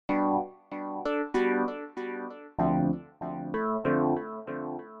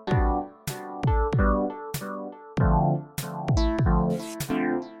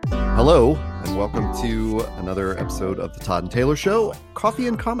Hello, and welcome to another episode of the Todd and Taylor Show, Coffee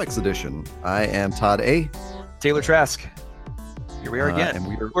and Comics Edition. I am Todd A. Taylor Trask. Here we are again. And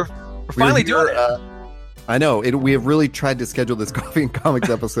we're finally doing it. I know. We have really tried to schedule this Coffee and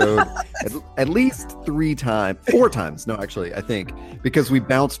Comics episode at least 4 times. No, actually, I think. Because we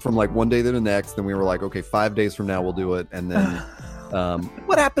bounced from like one day to the next, then we were like, okay, 5 days from now we'll do it. And then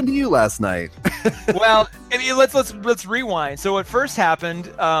what happened to you last night? Well, I mean, let's rewind. So what first happened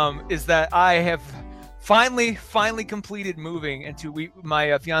is that I have finally completed moving into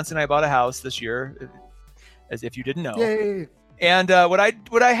my fiance and I bought a house this year, as if you didn't know. Yay! And what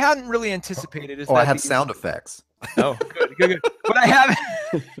I hadn't really anticipated is that I have sound effects. Oh, good. What I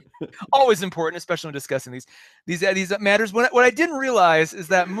haven't always important, especially when discussing these matters. What I didn't realize is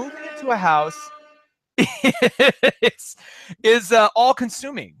that moving into a house is all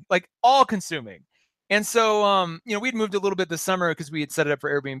consuming. And so, we'd moved a little bit this summer because we had set it up for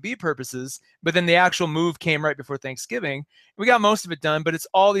Airbnb purposes, but then the actual move came right before Thanksgiving. We got most of it done, but it's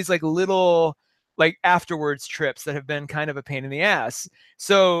all these like little like afterwards trips that have been kind of a pain in the ass.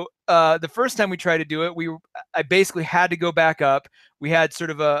 So the first time we tried to do it, I basically had to go back up. We had sort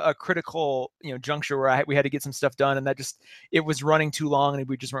of a critical, juncture where we had to get some stuff done, and it was running too long, and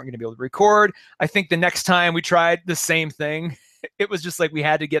we just weren't going to be able to record. I think the next time we tried the same thing, it was just like we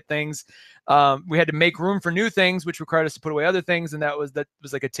had to get things. We had to make room for new things, which required us to put away other things, and that was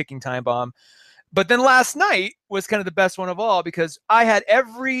like a ticking time bomb. But then last night was kind of the best one of all because I had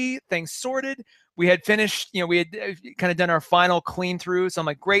everything sorted. We had finished, we had kind of done our final clean through. So I'm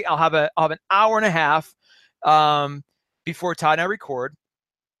like, great, I'll have an hour and a half before Todd and I record.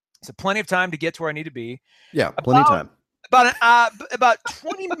 So plenty of time to get to where I need to be. Yeah, plenty of time. About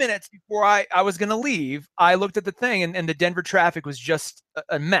 20 minutes before I was going to leave, I looked at the thing and the Denver traffic was just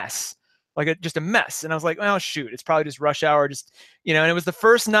a mess. Just a mess. And I was like, oh, shoot, it's probably just rush hour. And it was the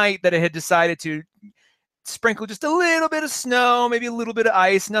first night that it had decided to sprinkle just a little bit of snow, maybe a little bit of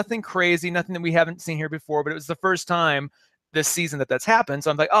ice, nothing crazy, nothing that we haven't seen here before, but it was the first time this season that's happened. So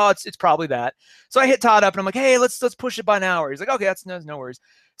I'm like, oh, it's probably that. So I hit Todd up and I'm like, hey, let's push it by an hour. He's like, okay, that's no worries.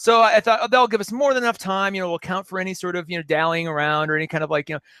 So I thought that'll give us more than enough time. We'll count for any sort of, dallying around or any kind of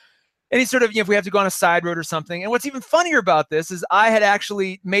any sort of, if we have to go on a side road or something. And what's even funnier about this is I had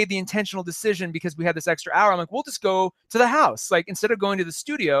actually made the intentional decision because we had this extra hour. I'm like, we'll just go to the house. Like instead of going to the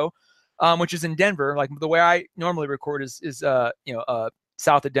studio, which is in Denver, like the way I normally record is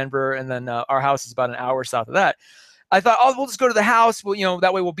south of Denver. And then our house is about an hour south of that. I thought, we'll just go to the house. Well,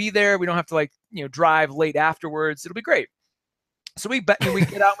 that way we'll be there. We don't have to drive late afterwards. It'll be great. So we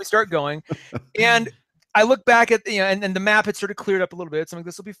get out, we start going, and I look back at and the map had sort of cleared up a little bit. So I'm like,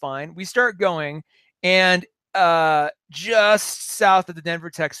 this will be fine. We start going, and just south of the Denver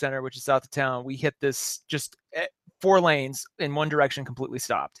Tech Center, which is south of town, we hit this just 4 lanes in one direction, completely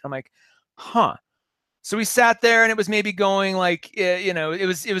stopped. I'm like, huh. So we sat there, and it was maybe going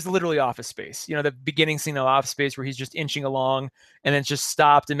it was literally Office Space. The beginning scene of Office Space where he's just inching along, and then just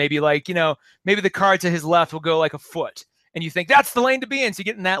stopped, and maybe maybe the car to his left will go like a foot, and you think that's the lane to be in, so you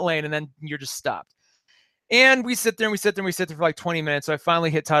get in that lane, and then you're just stopped. And we sit there for like 20 minutes. So I finally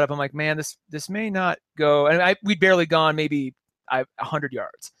hit Todd up. I'm like, man, this may not go. And we'd barely gone maybe 100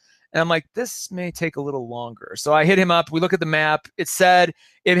 yards. And I'm like, this may take a little longer. So I hit him up. We look at the map. It said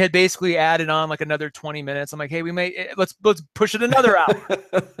it had basically added on like another 20 minutes. I'm like, hey, let's push it another hour.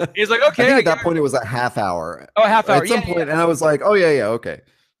 He's like, okay. I think at that point it was a half hour. Oh, a half hour. At some point, and I was like, oh yeah, okay.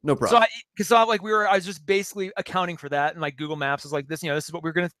 No problem. So I was just basically accounting for that, and like Google Maps was like this, this is what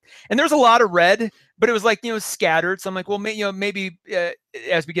we're gonna. And there's a lot of red, but it was like scattered. So I'm like, well, maybe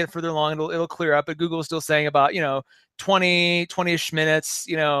as we get further along, it'll clear up. But Google is still saying about 20-ish minutes,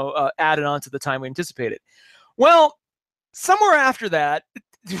 added on to the time we anticipated. Well, somewhere after that,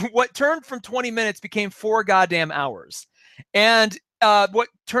 what turned from 20 minutes became 4 goddamn hours, and what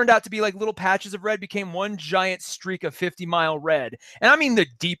turned out to be like little patches of red became one giant streak of 50-mile red. And I mean the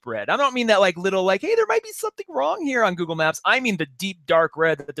deep red. I don't mean that like little hey, there might be something wrong here on Google Maps. I mean the deep dark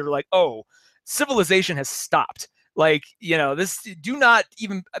red that they're like, oh, civilization has stopped. This, do not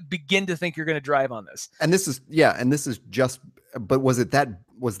even begin to think you're going to drive on this. And this is just, but was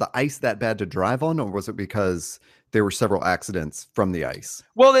the ice that bad to drive on, or was it because there were several accidents from the ice?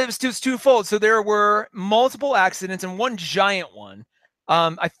 Well, it was twofold. So there were multiple accidents and one giant one.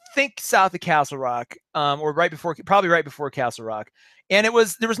 I think south of Castle Rock, or probably right before Castle Rock. And there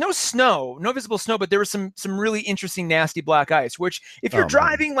was no visible snow, but there was some really interesting, nasty black ice, which if you're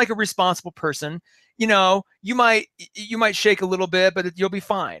driving like a responsible person, you might shake a little bit, but you'll be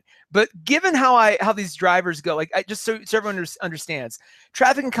fine. But given how these drivers go, just so everyone understands,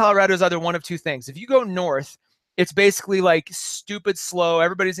 traffic in Colorado is either one of two things. If you go north, It's basically like stupid slow.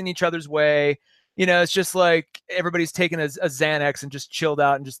 Everybody's in each other's way. It's just like everybody's taking a Xanax and just chilled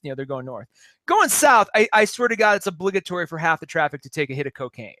out and just, they're going north. Going south, I swear to God, it's obligatory for half the traffic to take a hit of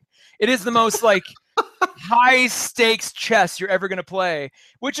cocaine. It is the most like high stakes chess you're ever going to play,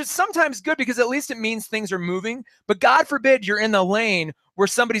 which is sometimes good because at least it means things are moving. But God forbid you're in the lane where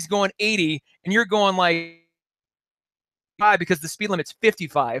somebody's going 80 and you're going like because the speed limit's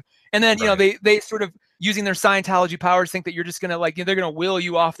 55. And then, they sort of using their Scientology powers think that you're just going to like, they're going to will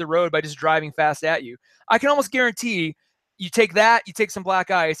you off the road by just driving fast at you. I can almost guarantee you take that, you take some black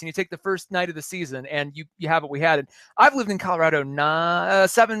ice, and you take the first night of the season, and you have what we had. And I've lived in Colorado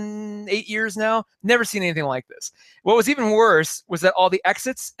 7-8 years now, never seen anything like this. What was even worse was that all the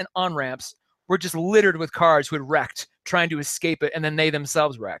exits and on-ramps were just littered with cars who had wrecked, trying to escape it, and then they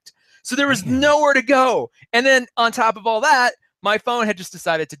themselves wrecked. So there was nowhere to go. And then on top of all that, my phone had just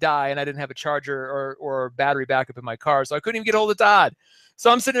decided to die, and I didn't have a charger or battery backup in my car, so I couldn't even get hold of Todd.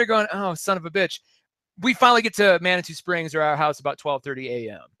 So I'm sitting there going, oh, son of a bitch. We finally get to Manitou Springs or our house about 12:30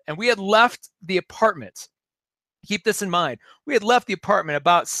 a.m. And we had left the apartment. Keep this in mind. We had left the apartment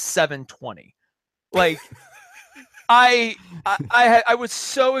about 7:20. Like, I was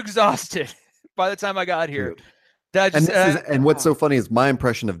so exhausted by the time I got here. Dude. And what's so funny is my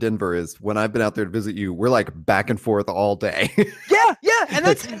impression of Denver is when I've been out there to visit you, we're like back and forth all day. Yeah, and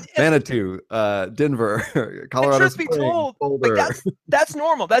that's Manitou, Denver, Colorado. Truth be told, like that's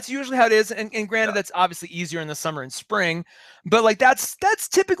normal. That's usually how it is. And granted, that's obviously easier in the summer and spring, but like that's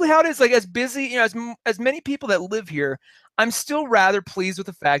typically how it is. Like as busy, as many people that live here, I'm still rather pleased with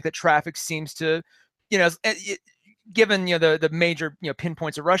the fact that traffic seems to, given the major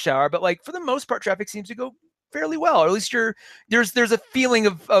pinpoints of rush hour, but like for the most part, traffic seems to go fairly well, or at least there's a feeling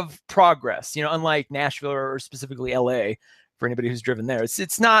of progress, unlike Nashville or specifically LA for anybody who's driven there.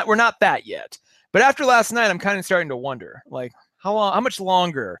 We're not that yet. But after last night, I'm kind of starting to wonder, like, how much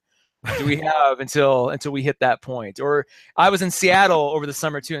longer do we have until we hit that point? Or I was in Seattle over the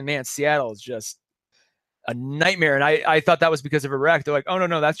summer too, and man, Seattle is just a nightmare. And I thought that was because of Iraq. They're like, oh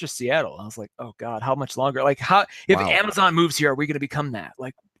no, that's just Seattle. And I was like, oh God, how much longer? Like if Amazon moves here, are we going to become that?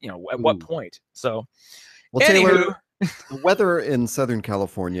 Like, at what point? So well, Taylor, the weather in Southern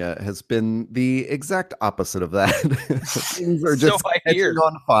California has been the exact opposite of that. Things are just catching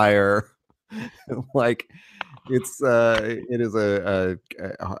on fire. Like it is a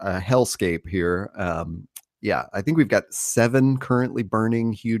hellscape here. I think we've got 7 currently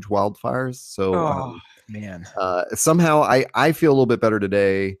burning huge wildfires. So man, somehow I feel a little bit better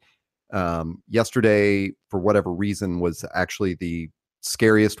today. Yesterday, for whatever reason, was actually the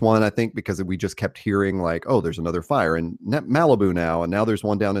scariest one, I think, because we just kept hearing like, oh, there's another fire in Malibu now, and now there's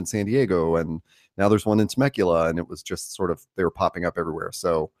one down in San Diego, and now there's one in Temecula, and it was just sort of, they were popping up everywhere.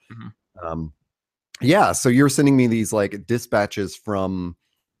 So so you're sending me these like dispatches from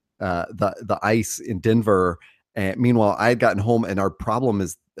the ice in Denver, and meanwhile I had gotten home, and our problem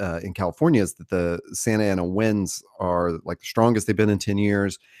is in California is that the Santa Ana winds are like the strongest they've been in 10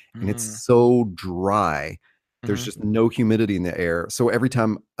 years, and it's so dry. There's just no humidity in the air. So every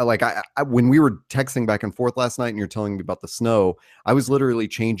time, like I when we were texting back and forth last night and you're telling me about the snow, I was literally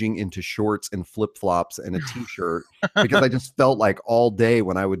changing into shorts and flip-flops and a t-shirt because I just felt like all day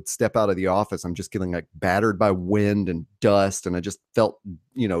when I would step out of the office, I'm just getting like battered by wind and dust. And I just felt,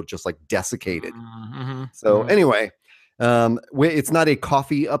 just like desiccated. So anyway, it's not a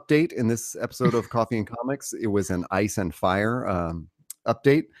coffee update in this episode of Coffee and Comics. It was an ice and fire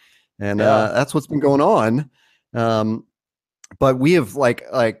update. And that's what's been going on. But we have,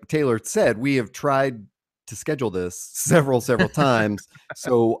 like Taylor said, we have tried to schedule this several times.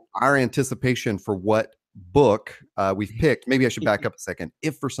 So our anticipation for what book we've picked, maybe I should back up a second.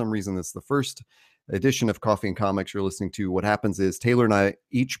 If for some reason this is the first edition of Coffee and Comics you're listening to, what happens is Taylor and I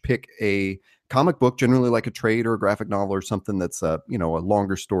each pick a comic book, generally like a trade or a graphic novel or something that's a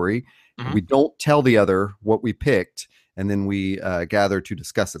longer story. We don't tell the other what we picked, and then we gather to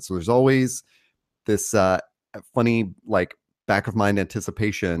discuss it. So there's always this funny, like, back of mind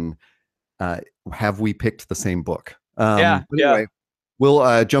anticipation. Have we picked the same book? Anyway,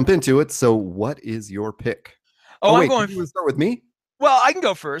 we'll jump into it. So what is your pick? I'm going to start with me. Well, I can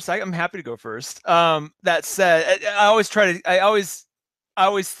go first. I'm happy to go first. That said, I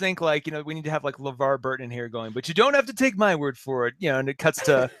always think like, we need to have like LeVar Burton in here going, but you don't have to take my word for it. And it cuts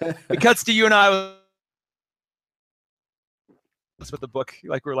to you and I with the book,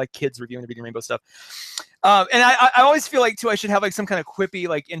 like we're like kids reviewing the Reading Rainbow stuff. And I always feel like too, I should have like some kind of quippy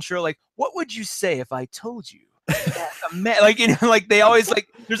like intro, like, what would you say if I told you that a man, like, like they always like,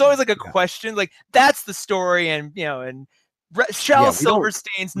 there's always like a question, like that's the story. And, and Shel Yeah, we don't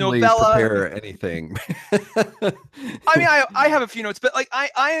Silverstein's really novella. prepare anything. I mean, I have a few notes, but like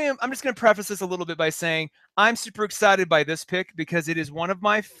I'm just going to preface this a little bit by saying I'm super excited by this pick because it is one of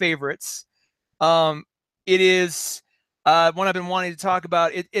my favorites. It is one I've been wanting to talk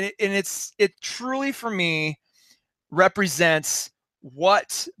about. It truly for me represents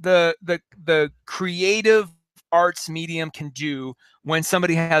what the creative arts medium can do when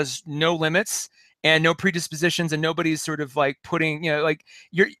somebody has no limits and no predispositions and nobody's sort of like putting, like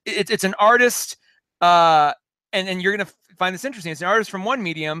it's an artist, and you're going to find this interesting. It's an artist from one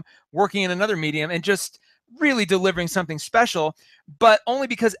medium working in another medium and just really delivering something special, but only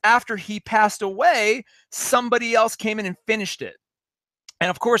because after he passed away, somebody else came in and finished it. And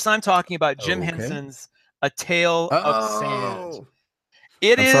of course, I'm talking about Jim Okay. Henson's A Tale of Sand. Oh,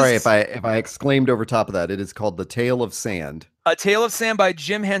 It I'm sorry if is I exclaimed over top of that. It is called The Tale of Sand. A Tale of Sand by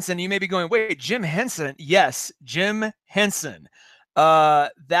Jim Henson. You may be going, wait, Jim Henson? Yes, Jim Henson.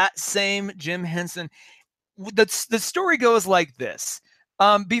 That same Jim Henson. The story goes like this.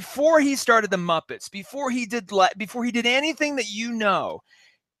 Before he started the Muppets, before he did anything that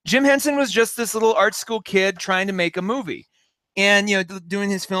Jim Henson was just this little art school kid trying to make a movie, and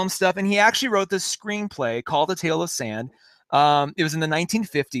doing his film stuff. And he actually wrote this screenplay called A Tale of Sand. It was in the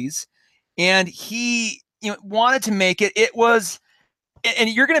 1950s, and he wanted to make it. It was, and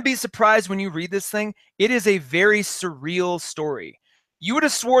you're going to be surprised when you read this thing. It is a very surreal story. You would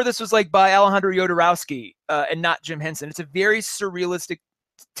have swore this was like by Alejandro Jodorowsky and not Jim Henson. It's a very surrealistic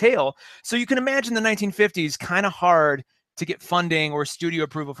tale. So you can imagine the 1950s kind of hard to get funding or studio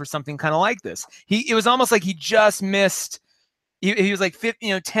approval for something kind of like this. It was almost like he just missed. He was like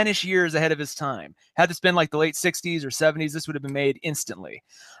 10-ish years ahead of his time. Had this been like the late 60s or 70s, this would have been made instantly.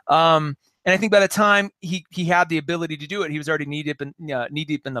 And I think by the time he had the ability to do it, he was already knee deep in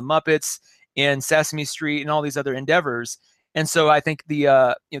the Muppets, in Sesame Street, and all these other endeavors. And so I think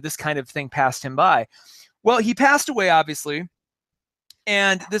this kind of thing passed him by. Well, he passed away, obviously,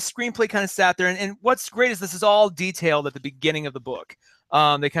 and this screenplay kind of sat there. And what's great is this is all detailed at the beginning of the book.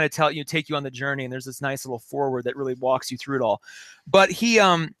 They kind of take you on the journey, and there's this nice little foreword that really walks you through it all. But he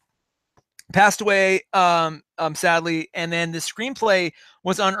passed away, sadly, and then the screenplay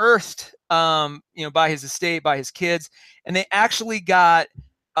was unearthed, by his estate, by his kids, and they actually got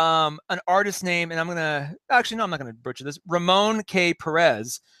an artist name, and I'm not gonna butcher this, Ramon K.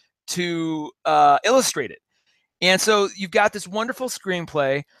 Perez, to illustrate it. And so you've got this wonderful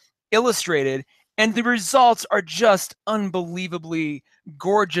screenplay illustrated, and the results are just unbelievably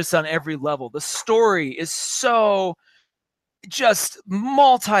gorgeous on every level. The story is so just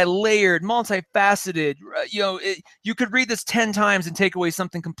multi-layered, multifaceted. You could read this 10 times and take away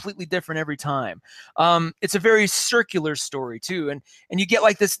something completely different every time. It's a very circular story too, and you get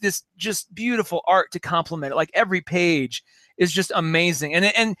like this just beautiful art to complement it. Like every page is just amazing,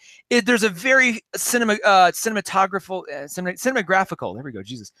 and there's a very cinematographical. There we go.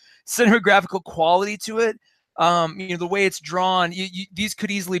 Jesus, cinematographical quality to it. The way it's drawn. These could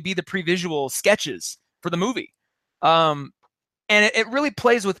easily be the pre-visual sketches for the movie. And it really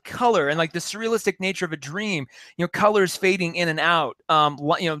plays with color and like the surrealistic nature of a dream. Colors fading in and out.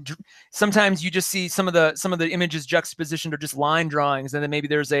 Sometimes you just see some of the images juxtapositioned or just line drawings, and then maybe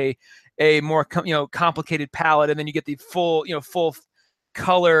there's a more complicated palette, and then you get the full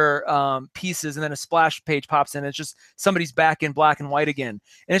color pieces, and then a splash page pops in. And it's just somebody's back in black and white again,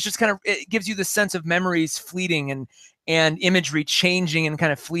 and it's just it gives you the sense of memories fleeting and imagery changing and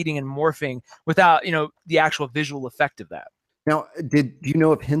kind of fleeting and morphing without the actual visual effect of that. Now, do you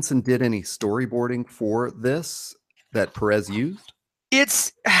know if Henson did any storyboarding for this that Perez used?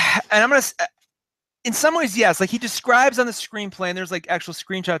 And I'm going to, in some ways, yes. Like he describes on the screenplay, and there's like actual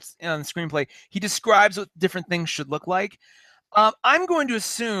screenshots on the screenplay. He describes what different things should look like. I'm going to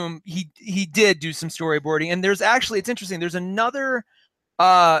assume he did do some storyboarding. And it's interesting. There's another,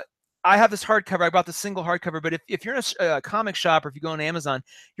 I have this hardcover. I bought the single hardcover, but if you're in a comic shop or if you go on Amazon,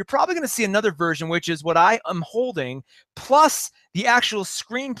 you're probably going to see another version, which is what I am holding, plus the actual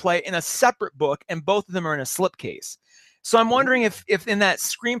screenplay in a separate book, and both of them are in a slipcase. So I'm wondering if in that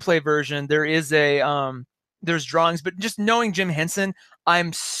screenplay version there is there's drawings, but just knowing Jim Henson,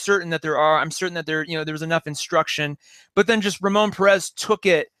 I'm certain that there are. I'm certain that there was enough instruction, but then just Ramon Perez took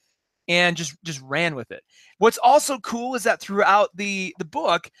it and just ran with it. What's also cool is that throughout the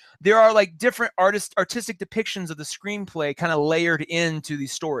book, there are like different artistic depictions of the screenplay kind of layered into the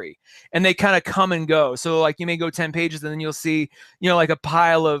story, and they kind of come and go. So like you may go 10 pages and then you'll see, like a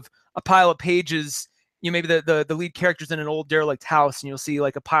pile of pages, maybe the lead character's in an old derelict house, and you'll see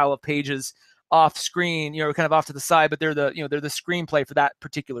like a pile of pages off screen, kind of off to the side, but they're the screenplay for that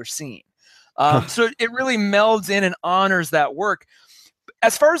particular scene. So it really melds in and honors that work.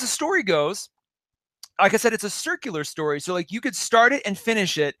 As far as the story goes, like I said, it's a circular story. So like you could start it and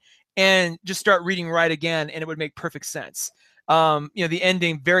finish it and just start reading right again, and it would make perfect sense. The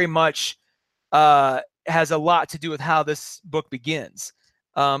ending very much has a lot to do with how this book begins.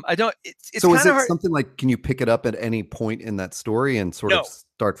 I don't. It's So is kind of it hard. something like, can you pick it up at any point in that story and sort of No,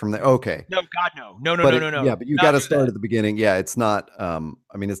 start from there? Okay. no, God, no, no, no, But no, no, no. yeah, but Do you got not to do start that. at the beginning. Yeah, it's not. I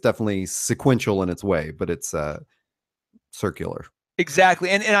mean, it's definitely sequential in its way, but it's circular. Exactly,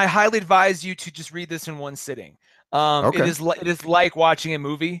 and I highly advise you to just read this in one sitting. It Okay. is it is like watching a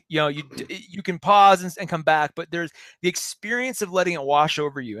movie. You can pause and come back, but there's the experience of letting it wash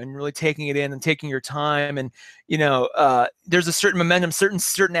over you and really taking it in and taking your time. And there's a certain momentum,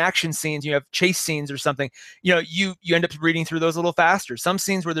 certain action scenes. You have chase scenes or something. You end up reading through those a little faster. Some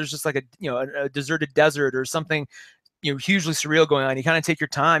scenes where there's just like a deserted desert or something hugely surreal going on. You kind of take your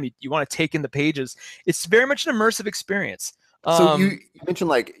time. You want to take in the pages. It's very much an immersive experience. So you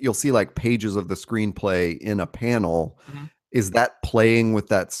mentioned like you'll see like pages of the screenplay in a panel. Mhm. Is that playing with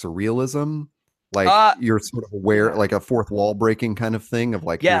that surrealism? Like Uh, you're sort of aware, yeah, like a fourth wall breaking kind of thing of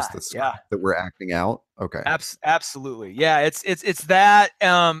like, yeah, here's the script yeah. that we're acting out. Okay. Absolutely. Yeah, it's that.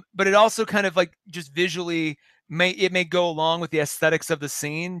 But it also kind of like just visually may go along with the aesthetics of the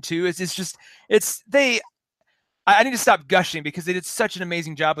scene too. It's just it's they. I need to stop gushing because they did such an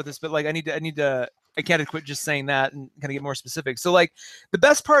amazing job with this. But like I need to. I can't quit just saying that and kind of get more specific. So like the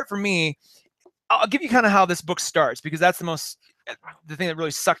best part for me, I'll give you kind of how this book starts because that's the thing that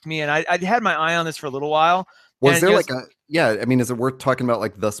really sucked me in. I had my eye on this for a little while, Was and there like yeah, I mean, is it worth talking about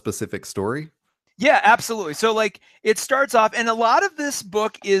like the specific story? yeah, absolutely. So like it starts off, and a lot of this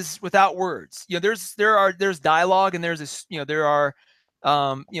book is without words. There's dialogue, and there's this, there are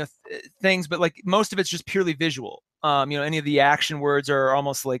things, but like most of it's just purely visual. Any of the action words are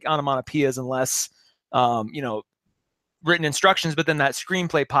almost like onomatopoeias unless written instructions, but then that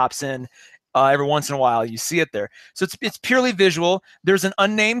screenplay pops in every once in a while. You see it there. So it's purely visual. There's an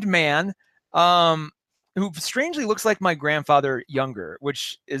unnamed man who strangely looks like my grandfather younger,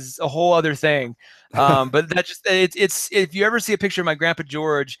 which is a whole other thing. But that just it's if you ever see a picture of my grandpa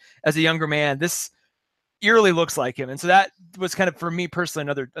George as a younger man, this eerily looks like him. And so that was kind of, for me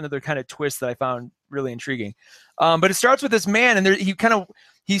personally, another kind of twist that I found really intriguing. But it starts with this man, and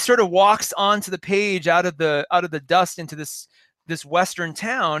he sort of walks onto the page out of the dust into this western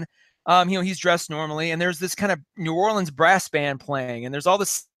town. He's dressed normally, and there's this kind of New Orleans brass band playing, and there's all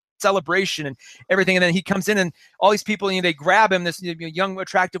this celebration and everything. And then he comes in, and all these people, they grab him. This young,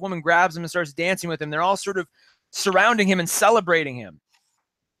 attractive woman grabs him and starts dancing with him. They're all sort of surrounding him and celebrating him.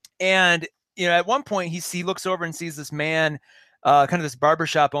 And at one point he looks over and sees this man, kind of this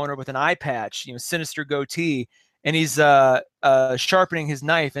barbershop owner with an eye patch, sinister goatee, and he's sharpening his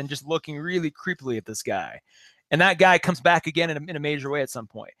knife and just looking really creepily at this guy. And that guy comes back again in a major way at some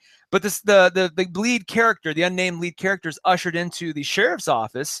point. But the lead character, the unnamed lead character, is ushered into the sheriff's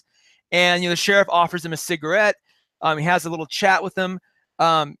office, and the sheriff offers him a cigarette. He has a little chat with him.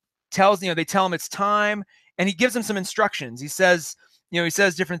 They tell him it's time, and he gives him some instructions. He says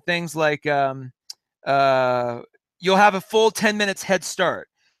different things like, you'll have a full 10 minutes head start.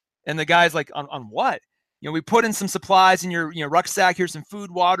 And the guy's like, on what? We put in some supplies in your rucksack. Here's some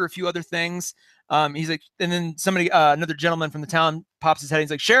food, water, a few other things. He's like, and then another gentleman from the town pops his head. He's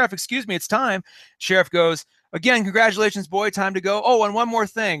like, Sheriff, excuse me, it's time. Sheriff goes, again, congratulations, boy, time to go. Oh, and one more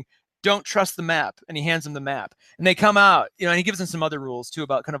thing. Don't trust the map. And he hands him the map. And they come out, and he gives them some other rules too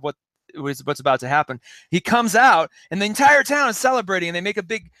about kind of what's about to happen. He comes out, and the entire town is celebrating, and they make a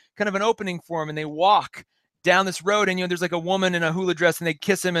big kind of an opening for him, and they walk down this road, and there's like a woman in a hula dress, and they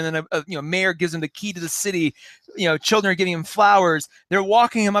kiss him, and then a mayor gives him the key to the city. Children are giving him flowers. They're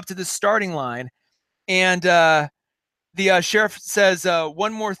walking him up to this starting line, and the sheriff says,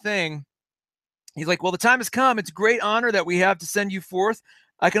 one more thing. He's like, well, the time has come. It's a great honor that we have to send you forth.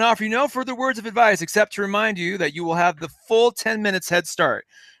 I can offer you no further words of advice except to remind you that you will have the full 10 minutes head start.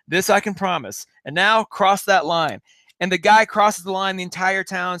 This I can promise. And now cross that line. And the guy crosses the line. The entire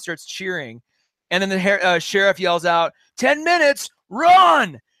town starts cheering. And then the sheriff yells out, 10 minutes,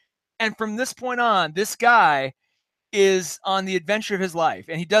 run! And from this point on, this guy is on the adventure of his life.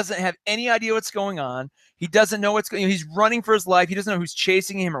 And he doesn't have any idea what's going on. He doesn't know what's going on. He's running for his life. He doesn't know who's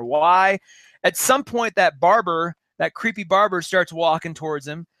chasing him or why. At some point, that creepy barber starts walking towards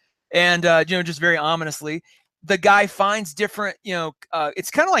him. And, just very ominously, the guy finds different,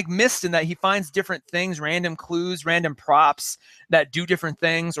 it's kind of like Myst in that he finds different things, random clues, random props that do different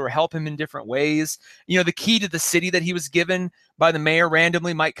things or help him in different ways. The key to the city that he was given by the mayor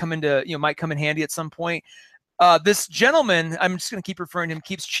randomly might come in handy at some point. This gentleman, I'm just going to keep referring to him,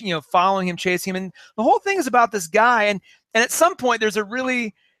 keeps following him, chasing him, and the whole thing is about this guy. And at some point, there's a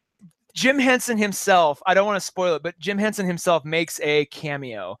really Jim Henson himself. I don't want to spoil it, but Jim Henson himself makes a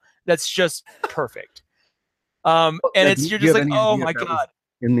cameo that's just perfect. And you're just like, oh my god!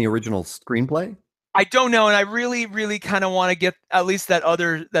 In the original screenplay. I don't know, and I really, really kind of want to get at least that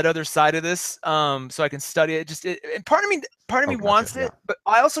other side of this, so I can study it. And part of me wants it, but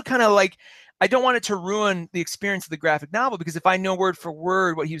I also kind of like, I don't want it to ruin the experience of the graphic novel, because if I know word for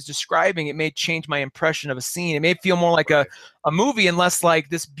word what he was describing, it may change my impression of a scene. It may feel more like a movie and less like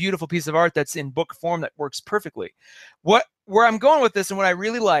this beautiful piece of art that's in book form that works perfectly. Where I'm going with this and what I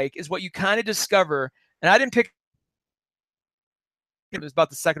really like is what you kind of discover, and I didn't pick. It was about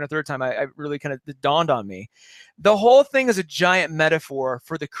the second or third time I really kind of dawned on me. The whole thing is a giant metaphor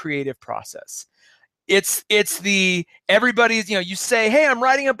for the creative process. It's the everybody's, you say, hey, I'm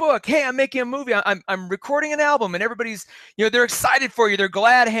writing a book. Hey, I'm making a movie. I'm recording an album, and everybody's, they're excited for you. They're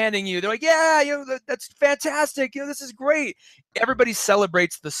glad handing you. They're like, yeah, that's fantastic. This is great. Everybody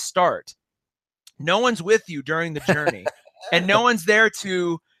celebrates the start. No one's with you during the journey, and no one's there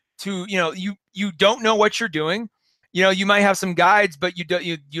to you don't know what you're doing. You might have some guides, but you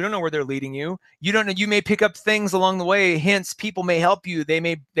don't know where they're leading you. You don't know. You may pick up things along the way. Hints. People may help you. They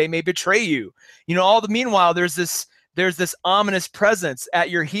may betray you. Meanwhile, there's this ominous presence at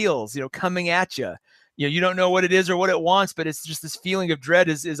your heels. Coming at you. You don't know what it is or what it wants, but it's just this feeling of dread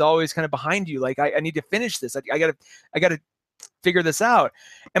is always kind of behind you. Like I need to finish this. I gotta figure this out.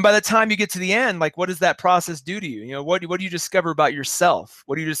 And by the time you get to the end, like, what does that process do to you? What do you discover about yourself?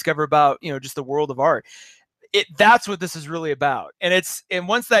 What do you discover about just the world of art? That's what this is really about. And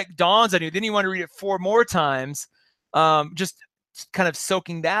once that dawns on you, then you want to read it 4 more times, just kind of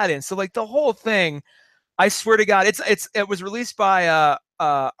soaking that in. So like the whole thing, I swear to God, it was released by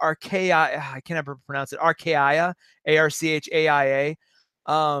Archaia. I can't ever pronounce it. Archaia, Archaia.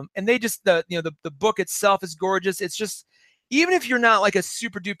 And they just the book itself is gorgeous. It's just, even if you're not like a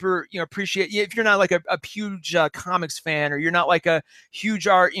super duper, if you're not like a huge comics fan, or you're not like a huge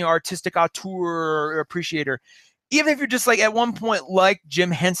artistic auteur or appreciator, even if you're just like at one point like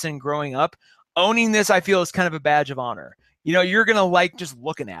Jim Henson growing up, owning this, I feel, is kind of a badge of honor. You're gonna like just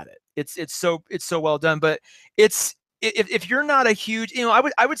looking at it. It's so well done. But if you're not a huge,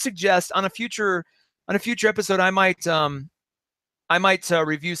 I would suggest on a future episode, I might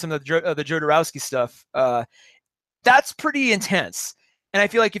review some of the Jodorowsky stuff. That's pretty intense. And I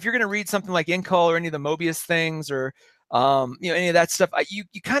feel like if you're going to read something like Inkle or any of the Mobius things, or any of that stuff, you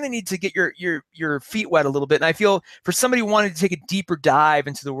kind of need to get your feet wet a little bit. And I feel for somebody wanting to take a deeper dive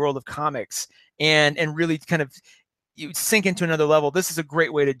into the world of comics and really kind of sink into another level, this is a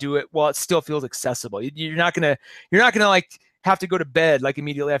great way to do it while it still feels accessible. You're not gonna like have to go to bed like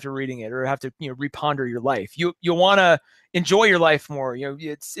immediately after reading it, or have to reponder your life. You'll want to enjoy your life more.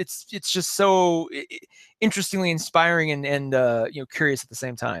 It's just so interestingly inspiring and curious at the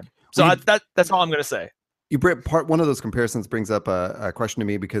same time. So that's all I'm going to say. One of those comparisons brings up a question to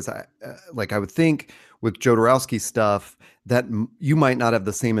me, because I would think with Jodorowsky stuff that you might not have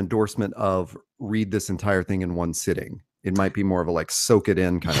the same endorsement of read this entire thing in one sitting. It might be more of a like soak it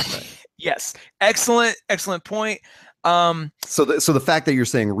in kind of thing. Yes, excellent point. So the fact that you're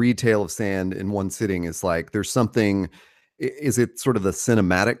saying read Tale of Sand in one sitting is like, there's something. Is it sort of the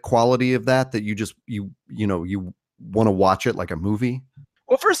cinematic quality of that you just you want to watch it like a movie?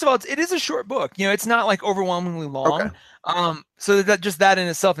 Well, first of all, it is a short book. It's not like overwhelmingly long. Okay. So that in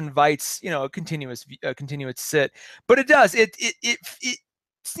itself invites a continuous sit. But it does. It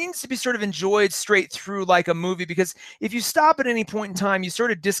seems to be sort of enjoyed straight through like a movie, because if you stop at any point in time, you sort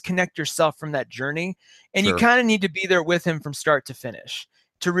of disconnect yourself from that journey, and you kind of need to be there with him from start to finish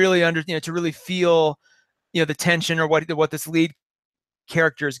to really to really feel the tension, or what this lead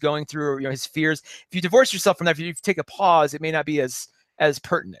character is going through, or his fears. If you divorce yourself from that, if you take a pause, it may not be as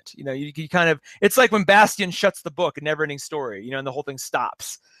pertinent. You kind of, it's like when Bastian shuts the book, a never-ending story, and the whole thing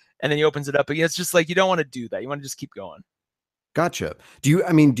stops, and then he opens it up again. It's just like, you don't want to do that. You want to just keep going. Gotcha. Do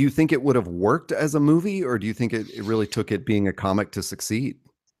you think it would have worked as a movie, or do you think it really took it being a comic to succeed?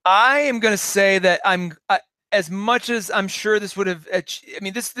 I am going to say that as much as I'm sure this would have,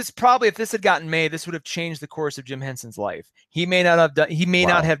 this probably, if this had gotten made, this would have changed the course of Jim Henson's life. He may not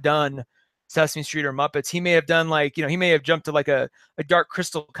have done Sesame Street or Muppets. He may have done he may have jumped to like a Dark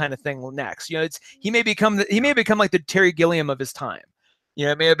Crystal kind of thing next. He may become like the Terry Gilliam of his time.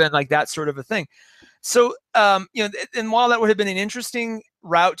 It may have been like that sort of a thing. So, and while that would have been an interesting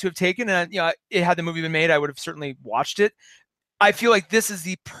route to have taken, and had the movie been made, I would have certainly watched it. I feel like this is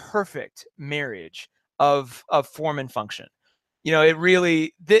the perfect marriage of form and function. It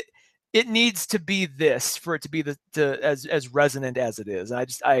really, it needs to be this for it to be as resonant as it is. And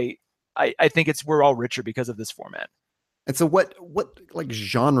I think we're all richer because of this format. And so what like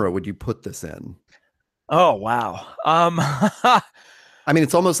genre would you put this in? Oh wow. I mean,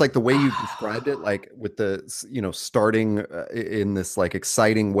 it's almost like the way you described it, like with the, starting in this like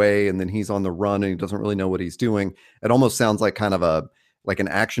exciting way, and then he's on the run and he doesn't really know what he's doing. It almost sounds like kind of like an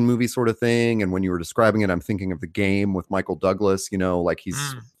action movie sort of thing. And when you were describing it, I'm thinking of The Game with Michael Douglas, like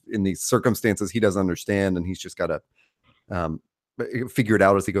he's in these circumstances he doesn't understand, and he's just got to figure it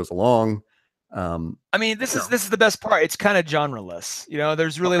out as he goes along. I mean, this is the best part. It's kind of genreless.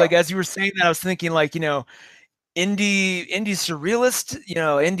 There's really like, as you were saying that, I was thinking like, indie surrealist,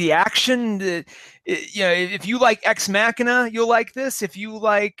 indie action. If you like Ex Machina, you'll like this. If you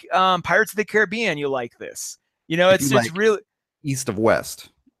like Pirates of the Caribbean, you'll like this. It's really East of West.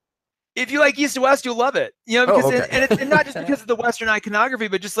 If you like East of West, you'll love it. Because and not just because of the Western iconography,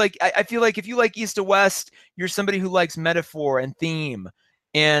 but just like I feel like if you like East of West, you're somebody who likes metaphor and theme,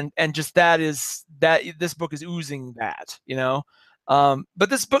 and just this book is oozing that. But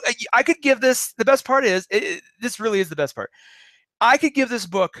this book, I could give this, the best part is, this really is the best part. I could give this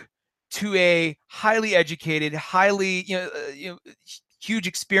book to a highly educated, highly, huge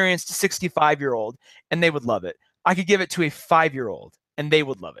experienced 65-year-old, and they would love it. I could give it to a 5-year-old, and they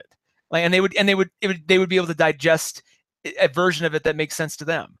would love it. And they would be able to digest a version of it that makes sense to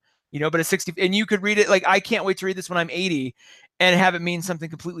them. But a 60, and you could read it, like, I can't wait to read this when I'm 80 and have it mean something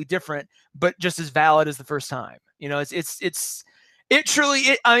completely different, but just as valid as the first time. It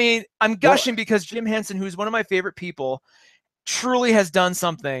truly, I mean, I'm gushing because Jim Henson, who's one of my favorite people, truly has done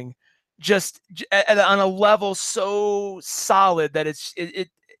something just on a level so solid that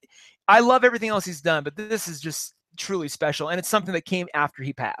I love everything else he's done, but this is just truly special. And it's something that came after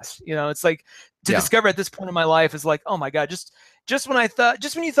he passed. It's like to discover at this point in my life is like, oh my God, just when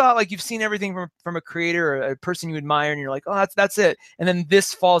you thought like you've seen everything from a creator or a person you admire, and you're like, oh, that's it. And then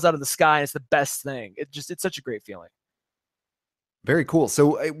this falls out of the sky and it's the best thing. It's such a great feeling. Very cool.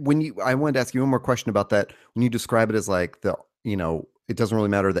 So I wanted to ask you one more question about that. When you describe it as like it doesn't really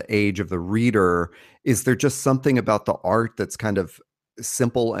matter the age of the reader, is there just something about the art that's kind of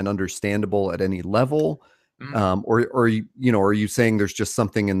simple and understandable at any level? Or are you saying there's just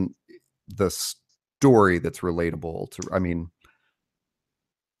something in the story that's relatable to, I mean,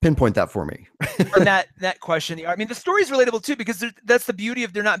 pinpoint that for me. And that question, I mean, the story is relatable too, because that's the beauty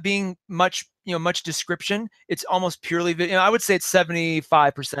of there not being much description. It's almost purely, I would say it's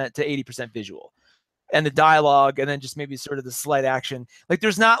 75% to 80% visual, and the dialogue, and then just maybe sort of the slight action. Like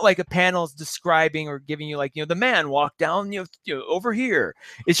there's not like a panel's describing or giving you like, the man walked down, over here.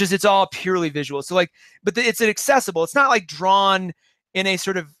 It's all purely visual. So like, but it's accessible. It's not like drawn in a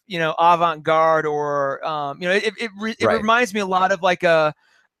sort of, avant-garde or, it reminds me a lot of like a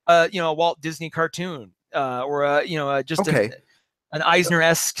Walt Disney cartoon, or just an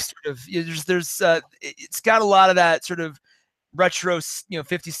Eisner-esque sort of. It's got a lot of that sort of retro, 50s,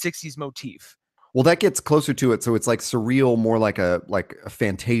 60s motif. Well, that gets closer to it, so it's like surreal, more like a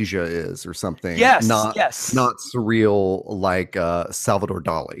Fantasia is or something. Yes, not surreal like Salvador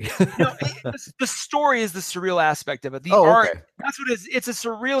Dali. The story is the surreal aspect of it. The art, that's what it is. It's a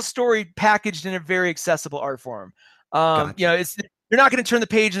surreal story packaged in a very accessible art form. Gotcha. You're not going to turn the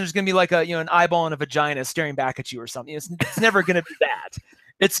page and there's going to be like an eyeball and a vagina staring back at you or something. It's never going to be that.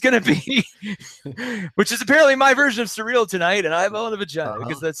 It's going to be, which is apparently my version of surreal tonight, an eyeball and a vagina,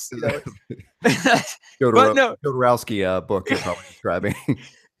 because that's, Jodorowsky book you're probably describing.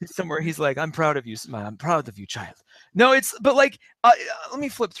 Somewhere he's like, I'm proud of you, I'm proud of you, child. No, but like, let me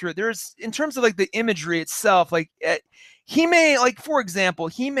flip through it. There's, in terms of like the imagery itself, like he may, like, for example,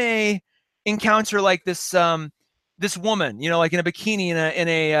 he may encounter like this woman, like in a bikini in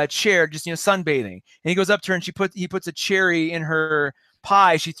a chair, just sunbathing, and he goes up to her and he puts a cherry in her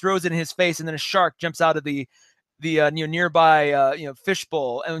pie. She throws it in his face, and then a shark jumps out of the nearby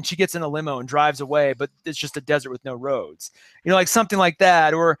fishbowl, and she gets in a limo and drives away. But it's just a desert with no roads, like something like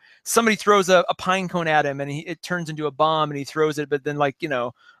that. Or somebody throws a pine cone at him, and it turns into a bomb, and he throws it, but then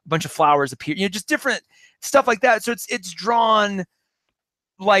a bunch of flowers appear. Just different stuff like that. So it's drawn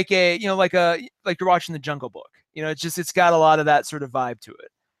like you're watching The Jungle Book. It's got a lot of that sort of vibe to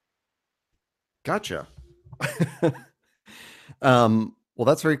it. Gotcha. Well,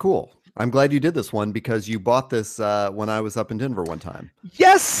 that's very cool. I'm glad you did this one, because you bought this when I was up in Denver one time.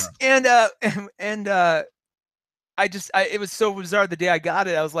 Yes, and it was so bizarre the day I got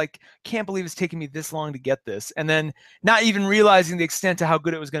it. I was like, can't believe it's taking me this long to get this, and then not even realizing the extent to how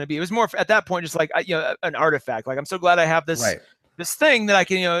good it was going to be. It was more at that point just like an artifact. Like, I'm so glad I have this this thing that I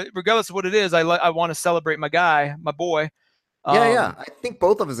can, regardless of what it is, I want to celebrate my guy, my boy. Yeah, yeah. I think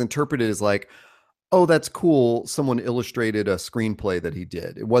both of us interpreted as like, oh, that's cool. Someone illustrated a screenplay that he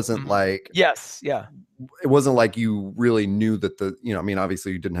did. Mhm. Yes, yeah. It wasn't like you really knew that I mean,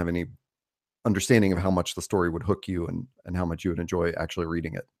 obviously you didn't have any understanding of how much the story would hook you and how much you would enjoy actually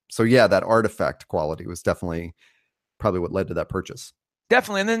reading it. So yeah, that artifact quality was definitely probably what led to that purchase.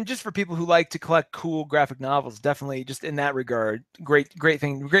 Definitely. And then just for people who like to collect cool graphic novels, definitely just in that regard, great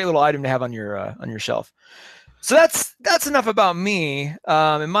thing, great little item to have on your shelf. So that's enough about me.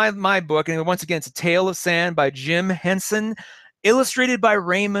 In my book, and once again, it's A Tale of Sand by Jim Henson, illustrated by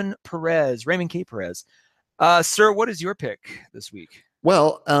Raymond K. Perez. Sir, what is your pick this week?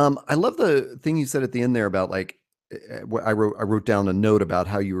 Well, I love the thing you said at the end there about like I wrote down a note about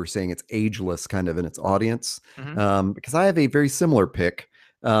how you were saying it's ageless kind of in its audience, Hmm. because I have a very similar pick,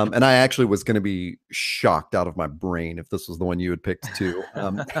 and I actually was going to be shocked out of my brain if this was the one you had picked too.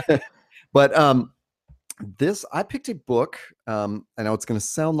 But this I picked a book. I know it's going to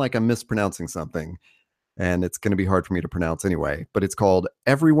sound like I'm mispronouncing something, and it's going to be hard for me to pronounce anyway. But it's called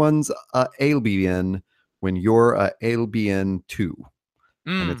 "Everyone's a Alien When You're a Alien Too,"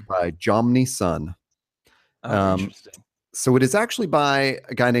 and it's Mm. by Jomny Sun. Oh, Um, interesting. so it is actually by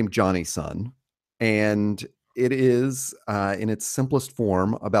a guy named Johnny Sun, and it is, in its simplest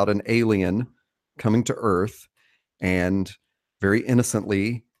form, about an alien coming to Earth and very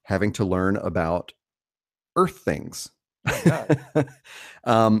innocently having to learn about Earth things. Oh my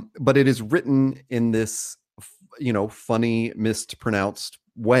God. But it is written in this, funny, mispronounced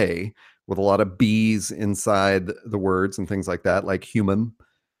way with a lot of B's inside the words and things like that, like human,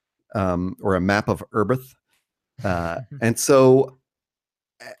 or a map of Erbeth. And so,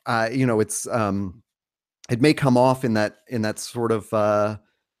 it's it may come off in that sort of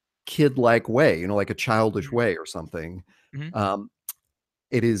kid-like way, like a childish way or something. Hmm. Um,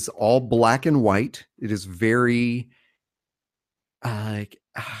 it is all black and white. It is very, uh,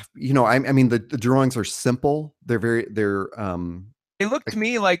 I mean, the drawings are simple. They're They look like, to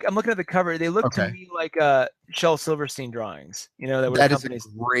me like I'm looking at the cover. They look to okay. me like Shel Silverstein drawings. That would That is a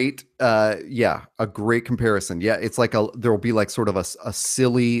accompany. great, yeah, a great comparison. Yeah, it's like there will be like sort of a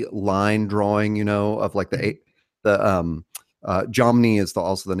silly line drawing, of like Mhm. the Jomny is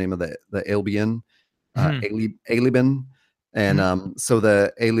also the name of the alien, Mhm. Alibin. And Mhm. so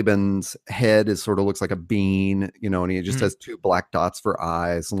the Alibin's head is sort of looks like a bean, and he just Mhm. has two black dots for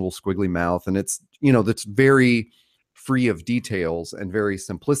eyes and a little squiggly mouth. And that's very free of details and very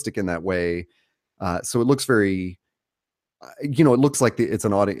simplistic in that way. So it looks very, it looks like it's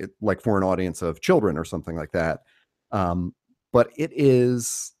an audience, like for an audience of children or something like that. Um, but it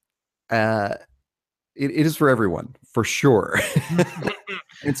is, uh, it is for everyone for sure.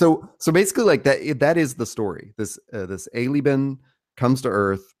 And so basically, like that is the story. This alien comes to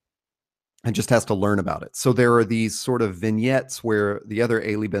Earth and just has to learn about it. So there are these sort of vignettes where the other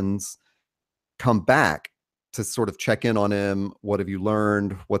aliens come back to sort of check in on him. What have you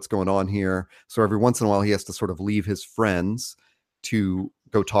learned? What's going on here? So every once in a while, he has to sort of leave his friends to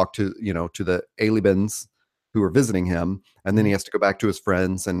go talk to the aliens who are visiting him, and then he Mhm. has to go back to his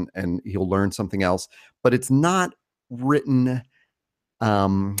friends, and he'll learn something else. But it's not written,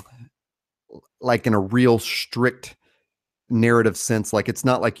 um, like in a real strict narrative sense. Like it's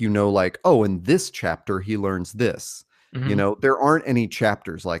not like, like, oh, in this chapter he learns this. Mhm. There aren't any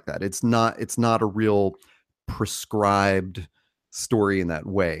chapters like that. It's not a real prescribed story in that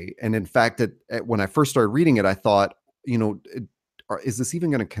way. And in fact, when I first started reading it, I thought, is this even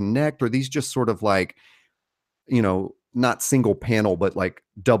going to connect? Or are these just sort of like, not single panel, but like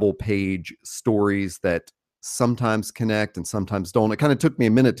double page stories that sometimes connect and sometimes don't? It kind of took me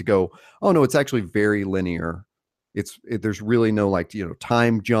a minute to go, oh no, it's actually very linear. There's really no, like,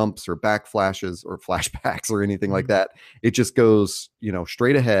 time jumps or backflashes or flashbacks or anything like Mhm. that. It just goes,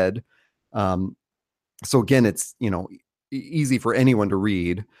 straight ahead. Um, so again, it's, easy for anyone to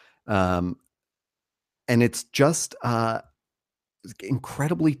read. Um, and it's just,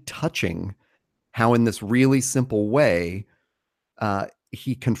 incredibly touching how in this really simple way,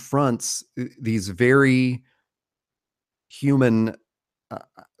 he confronts these very human, uh,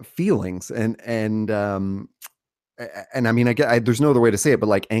 feelings, and I mean, there's no other way to say it, but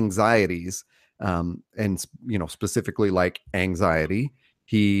like anxieties, and specifically like anxiety.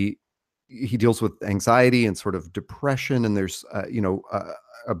 He deals with anxiety and sort of depression, and there's,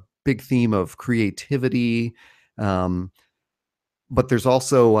 a big theme of creativity, um, but there's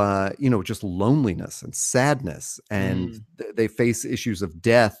also, just loneliness and sadness, and Mm. they face issues of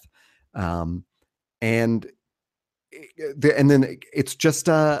death, um, and and then it's just,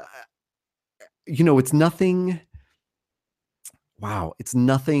 it's nothing. wow, it's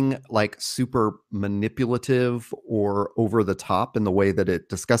nothing like super manipulative or over the top in the way that it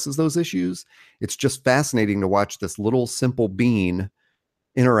discusses those issues. It's just fascinating to watch this little simple being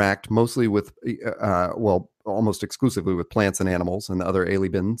interact mostly with, well, almost exclusively with plants and animals and the other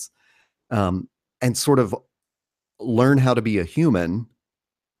aliens, and sort of learn how to be a human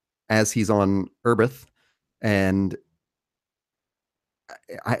as he's on Earth. And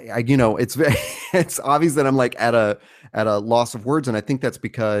you know, it's very, it's obvious that I'm like at a loss of words, and I think that's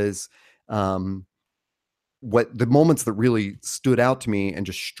because um, what the moments that really stood out to me and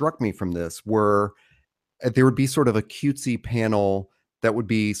just struck me from this were there would be sort of a cutesy panel that would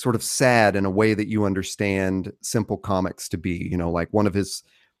be sort of sad in a way that you understand simple comics to be. You know, like one of his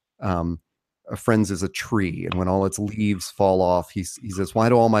um, friends is a tree, and when all its leaves fall off, he says, "Why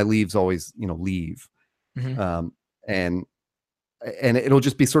do all my leaves always, you know, leave?" Mhm. Um, and it'll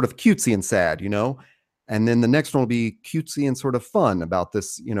just be sort of cutesy and sad, you know. And then the next one will be cutesy and sort of fun about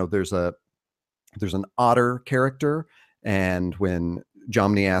this. You know, there's an otter character, and when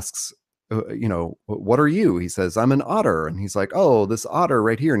Jomny asks, you know, what are you? He says, I'm an otter, and he's like, oh, this otter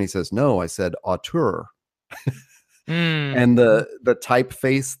right here, and he says, no, I said auteur. Mm. And the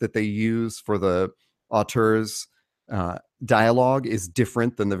typeface that they use for the auteur's dialogue is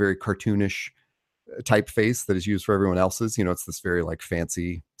different than the very cartoonish typeface that is used for everyone else's. You know, it's this very like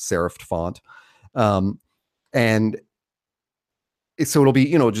fancy serifed font. Um, and so it'll be,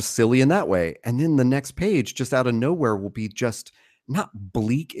 you know, just silly in that way. And then the next page, just out of nowhere, will be just not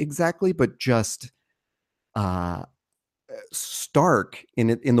bleak exactly, but just uh stark in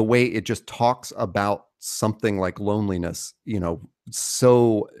it, in the way it just talks about something like loneliness, you know,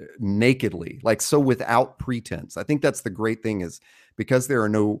 so nakedly, like so without pretense. I think that's the great thing, is because there are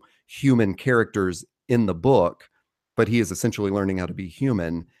no human characters in the book, but he is essentially learning how to be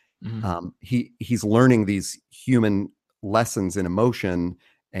human. Mhm. He's learning these human lessons in emotion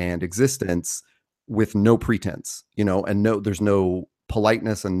and existence with no pretense, you know, and no, there's no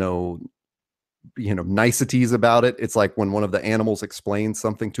politeness and no, you know, niceties about it. It's like when one of the animals explains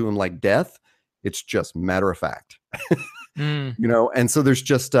something to him like death, it's just matter of fact. Mm. You know. And so there's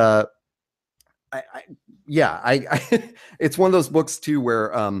just I yeah, it's one of those books too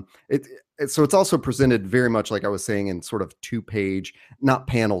where so it's also presented very much like I was saying in sort of 2 page, not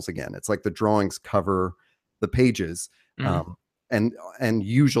panels again. It's like the drawings cover the pages, Mhm. um, and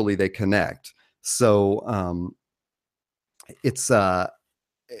usually they connect. So it's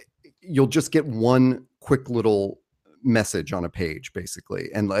you'll just get one quick little message on a page basically.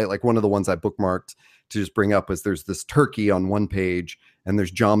 And like one of the ones I bookmarked to just bring up was there's this turkey on one page and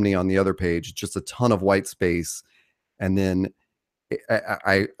there's Jomny on the other page, just a ton of white space. And then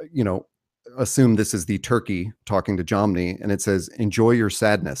I you know, assume this is the turkey talking to Jomny, and it says, enjoy your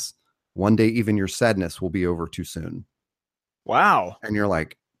sadness. One day, even your sadness will be over too soon. Wow. And you're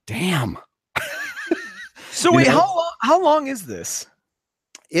like, damn. So You wait, know, how long is this?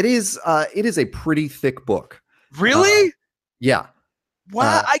 it is a pretty thick book. Uh, Really? yeah.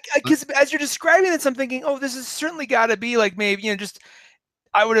 Wow. Uh, I because as you're describing this, I'm thinking, oh, this has certainly got to be like maybe, you know, just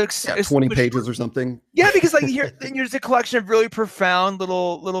I would yeah, assume 20 a short. pages or something. Yeah, because like here, then there's a collection of really profound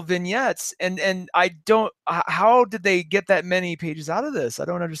little vignettes, and I don't. How did they get that many pages out of this? I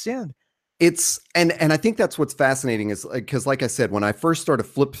don't understand. It's and I think that's what's fascinating is because like I said, when I first started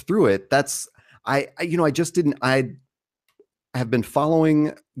flip through it, that's you know, I just didn't I have been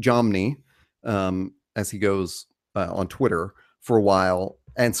following Jomny as he goes on Twitter for a while,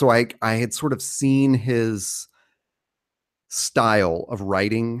 and so I had sort of seen his style of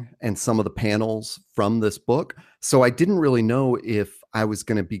writing and some of the panels from this book. So I didn't really know if I was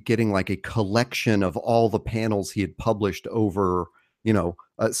going to be getting like a collection of all the panels he had published over, you know,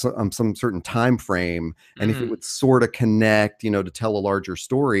 some certain time frame, and if it Mm. would sort of connect, you know, to tell a larger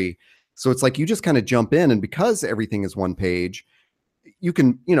story. So it's like you just kind of jump in, and because everything is one page, you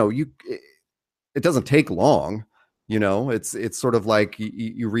can, you know, it doesn't take long. You know, it's sort of like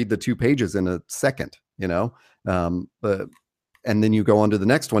you read the 2 pages in a second. You know, but and then you go on to the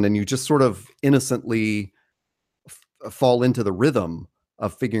next one and you just sort of innocently fall into the rhythm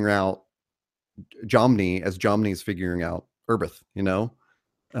of figuring out Jomny as Jomny is figuring out Urbith, you know.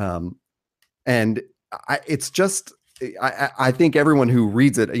 um, and it's just I think everyone who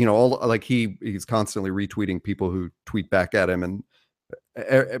reads it, you know, all like he's constantly retweeting people who tweet back at him, and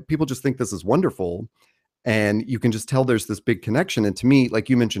people just think this is wonderful, and you can just tell there's this big connection. And to me, like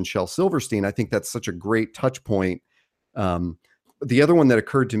you mentioned Shel Silverstein, I think that's such a great touch point. um, the other one that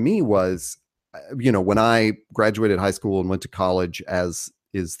occurred to me was, you know, when I graduated high school and went to college, as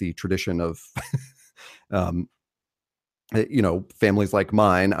is the tradition of um, families like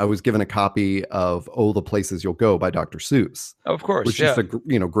mine, I was given a copy of Oh, the Places You'll Go by Dr. Seuss, Of course, which is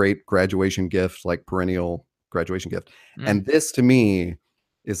yeah. a great graduation gift, like perennial graduation gift. Mm. And this to me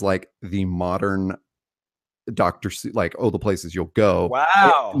is like the modern Dr. Seuss, like Oh, the Places You'll Go.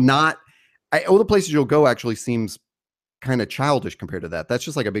 Wow. Not, Oh, the Places You'll Go actually seems kind of childish compared to that. That's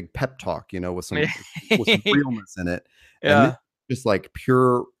just like a big pep talk, with some realness in it. And this Yeah. is just like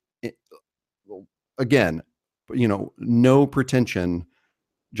pure, again, no pretension,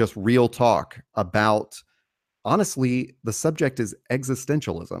 just real talk about, honestly, the subject is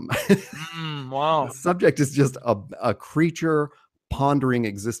existentialism. The Wow. subject is just a creature pondering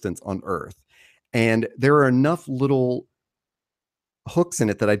existence on Earth. And there are enough little hooks in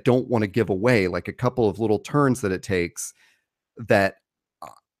it that I don't want to give away, like a couple of little turns that it takes that,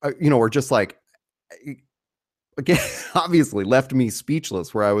 are just like, again, obviously left me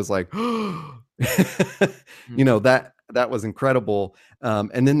speechless, where I was like, Mm. that was incredible.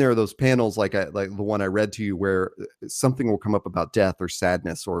 And then there are those panels like the one I read to you, where something will come up about death or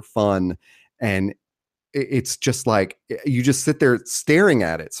sadness or fun, and it's just like you just sit there staring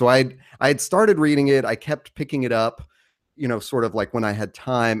at it. So I had started reading it. I kept picking it up, sort of like when I had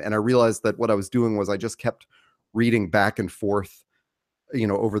time, and I realized that what I was doing was I just kept reading back and forth,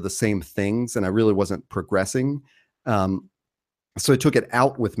 over the same things, and I really wasn't progressing. Um, so I took it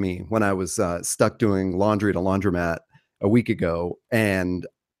out with me when I was stuck doing laundry at a laundromat a week ago, and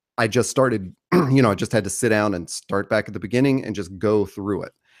I just started. I just had to sit down and start back at the beginning and just go through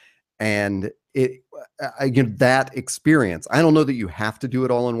it. And that experience. I don't know that you have to do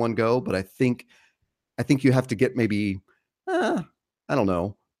it all in one go, but I think you have to get maybe, I don't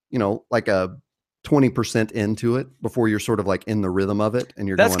know, like a 20% into it before you're sort of like in the rhythm of it and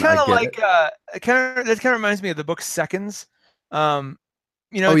you're That's going, I kind of get it. like that kind of reminds me of the book Seconds. Um,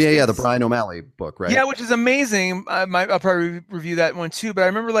 Oh yeah, yeah, the it's Brian O'Malley book, right? yeah, which is amazing. I'll probably review that one too. But I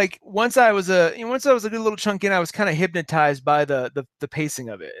remember like once I was a good little chunk in, I was kind of hypnotized by the pacing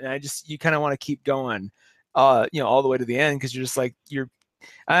of it, and you kind of want to keep going, all the way to the end because you're just like you're.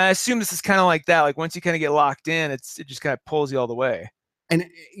 I assume this is kind of like that. Like once you kind of get locked in, it just kind of pulls you all the way. And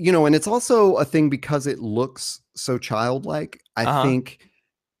and it's also a thing because it looks so childlike. I Uh-huh. think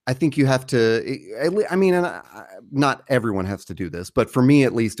I think you have to. I mean, and not everyone has to do this, but for me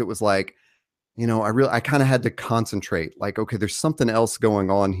at least, it was like, I kind of had to concentrate. Like, okay, there's something else going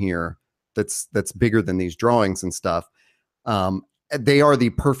on here that's bigger than these drawings and stuff. They are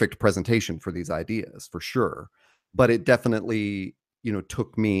the perfect presentation for these ideas for sure, but it definitely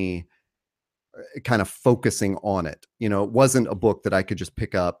took me kind of focusing on it. It wasn't a book that I could just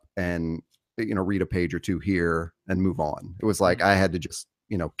pick up and read a page or two here and move on. It was like Mm, I had to just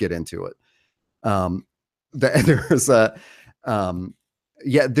get into it. um there's a um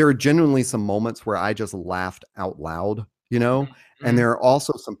yeah, there are genuinely some moments where I just laughed out loud, and mm, there are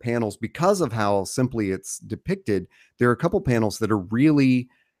also some panels, because of how simply it's depicted. There are a couple panels that are really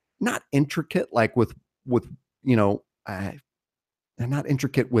not intricate, like with they're not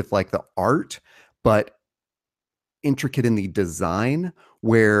intricate with like the art, but intricate in the design,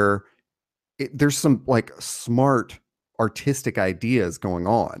 where there's some like smart artistic ideas going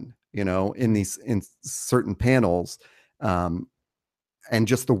on, mm, in certain panels. um, and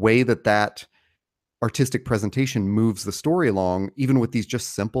just the way that artistic presentation moves the story along, even with these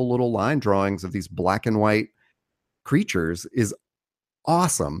just simple little line drawings of these black and white creatures, is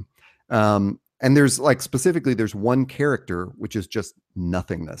awesome. And there's like, specifically, there's one character which is just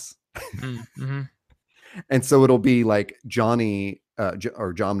nothingness. mm. And so it'll be like Johnny,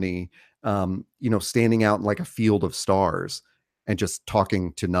 or Jomny, standing out in like a field of stars and just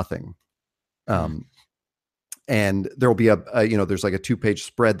talking to nothing. Mm. Um, and there'll be there's like a 2-page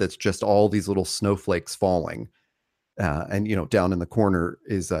spread that's just all these little snowflakes falling. And down in the corner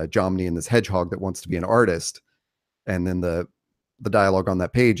is Jomny and this hedgehog that wants to be an artist. And then the dialogue on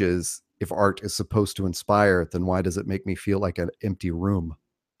that page is, if art is supposed to inspire, then why does it make me feel like an empty room?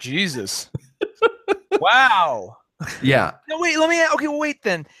 Jesus. Wow. Yeah. No, wait, okay, well, wait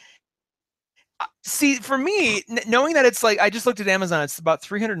then. See, for me, knowing that it's like I just looked at Amazon, it's about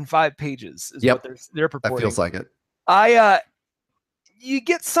 305 pages is what Yep. they're That purporting. feels like it. I You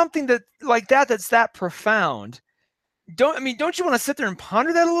get something that like that's that profound. Don't you want to sit there and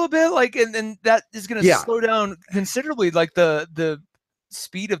ponder that a little bit? Like and that is gonna Yeah. slow down considerably like the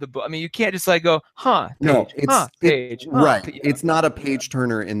speed of the book. I mean, you can't just like go, huh, No, page, huh, it's page, huh. right. It's not a page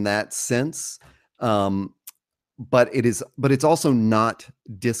turner in that sense. Um, but it's also not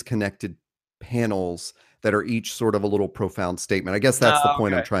disconnected panels that are each sort of a little profound statement. I guess that's the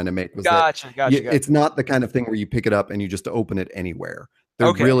point I'm Okay. trying to make, was that Gotcha. it's not the kind of thing where you pick it up and you just open it anywhere. There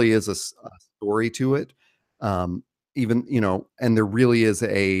Okay. really is a story to it. even, and there really is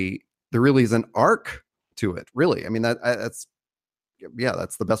an arc to it, really. I mean, that's, yeah,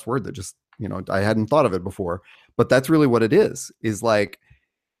 that's the best word that just, I hadn't thought of it before, but that's really what it is like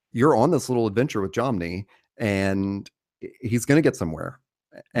you're on this little adventure with Jomny, and he's going to get somewhere.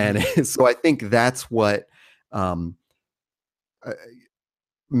 And so I think that's what um, uh,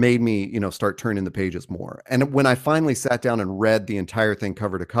 made me, start turning the pages more. And when I finally sat down and read the entire thing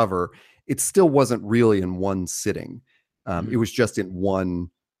cover to cover, it still wasn't really in one sitting. It was just in one,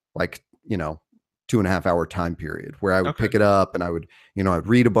 like, 2.5 hour time period where I would pick it up and I would, I'd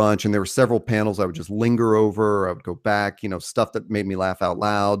read a bunch, and there were several panels I would just linger over. I would go back, stuff that made me laugh out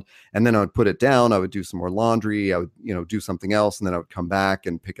loud. And then I would put it down. I would do some more laundry. I would, do something else. And then I would come back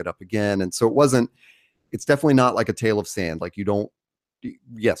and pick it up again. And so it's definitely not like a tale of sand. Like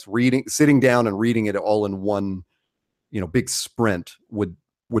yes, sitting down and reading it all in one, big sprint would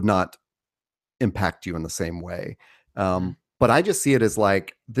not impact you in the same way. But I just see it as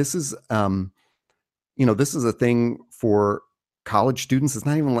like, this is a thing for college students. It's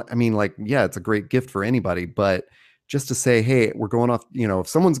not even, I mean, like, yeah, it's a great gift for anybody, but just to say, hey, we're going off, if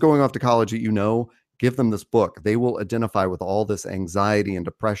someone's going off to college that, give them this book. They will identify with all this anxiety and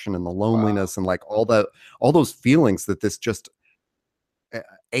depression and the loneliness and like all those feelings that this just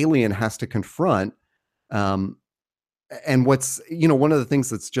alien has to confront. And what's, one of the things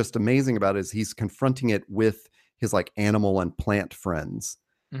that's just amazing about it is he's confronting it with his like animal and plant friends.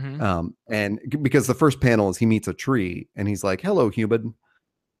 And because the first panel is he meets a tree and he's like, hello, human,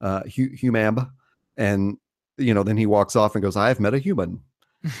 humab. And, then he walks off and goes, I have met a human.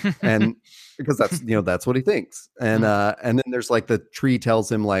 And because that's, that's what he thinks. And then there's like the tree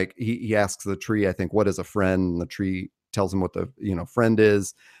tells him, like, he asks the tree, I think, what is a friend? And the tree tells him what the, friend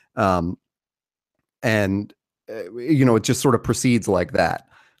is. And, it just sort of proceeds like that.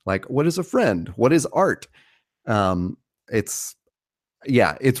 Like, what is a friend? What is art? It's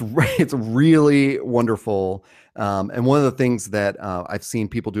really wonderful. And one of the things that I've seen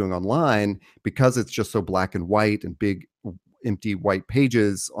people doing online, because it's just so black and white and big, empty white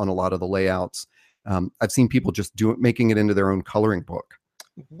pages on a lot of the layouts, I've seen people just making it into their own coloring book.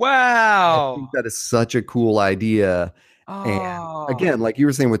 Wow. I think that is such a cool idea. Oh. And again, like you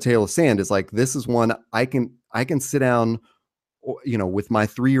were saying with Tale of Sand, is like, this is one I can sit down, with my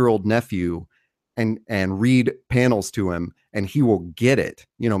 3-year-old nephew and read panels to him, and he will get it.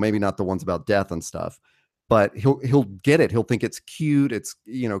 Maybe not the ones about death and stuff, but he'll get it. He'll think it's cute. It's,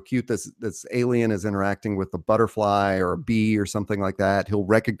 cute. This alien is interacting with a butterfly or a bee or something like that. He'll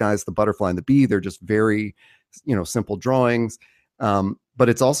recognize the butterfly and the bee. They're just very, simple drawings. But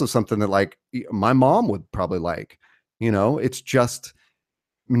it's also something that, like, my mom would probably like. It's just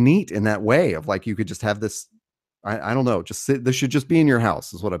neat in that way of, like, you could just have this, I don't know, just sit, this should just be in your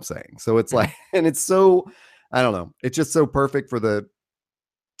house is what I'm saying. So it's like, and it's so, I don't know, it's just so perfect for the,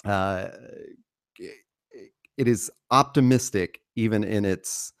 it is optimistic even in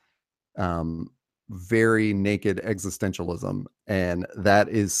its very naked existentialism. And that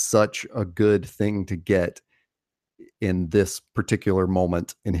is such a good thing to get in this particular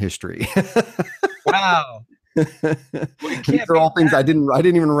moment in history. Wow. These are all things I didn't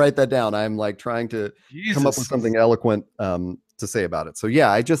even write that down. I'm like trying to come up with something eloquent to say about it. So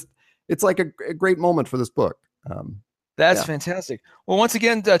yeah, it's like a great moment for this book. That's fantastic. Well, once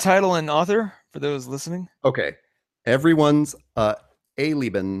again, title and author for those listening. Okay. Everyone's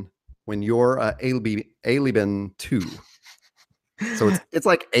A-Leben when you're A-Leben 2. So it's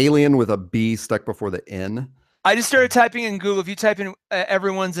like alien with a B stuck before the N. I just started typing in Google. If you type in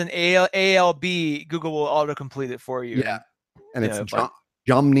everyone's an ALB, Google will autocomplete it for you. Yeah. And it's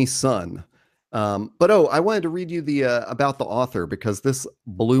Jomny Sun. But I wanted to read you the about the author, because this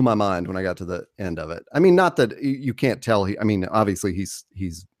blew my mind when I got to the end of it. I mean, not that you can't tell. Obviously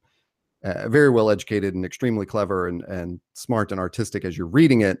he's very well educated and extremely clever and smart and artistic as you're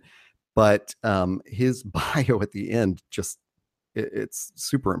reading it. But his bio at the end, just it's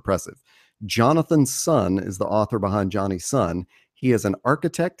super impressive. Jonathan Sun is the author behind Johnny Sun. He is an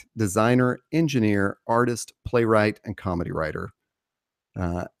architect, designer, engineer, artist, playwright, and comedy writer.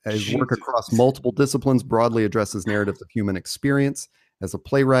 His work across multiple disciplines broadly addresses narratives of human experience. As a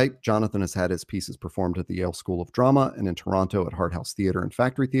playwright, Jonathan has had his pieces performed at the Yale School of Drama and in Toronto at Hart House Theatre and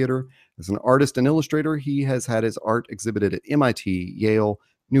Factory Theatre. As an artist and illustrator, he has had his art exhibited at MIT, Yale,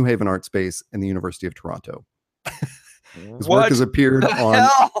 New Haven Art Space, and the University of Toronto. His work has appeared on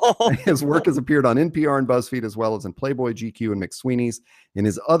NPR and BuzzFeed, as well as in Playboy, GQ, and McSweeney's. In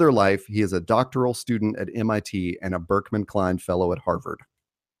his other life, he is a doctoral student at MIT and a Berkman Klein Fellow at Harvard.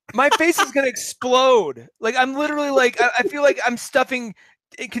 My face is gonna explode. Like, I'm literally like, I feel like I'm stuffing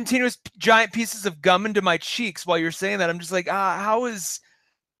continuous giant pieces of gum into my cheeks while you're saying that. I'm just like, how is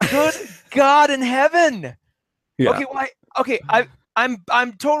good God in heaven? Yeah. Okay, why? Okay,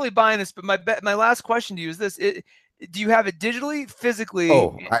 I'm totally buying this, but my last question to you is this: do you have it digitally, physically?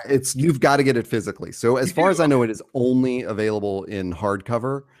 Oh, you've got to get it physically. So as You far do. as I know, Okay. it is only available in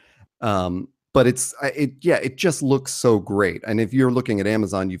hardcover. But it just looks so great. And if you're looking at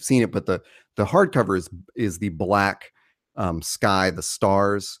Amazon, you've seen it, but the hardcover is the black sky, the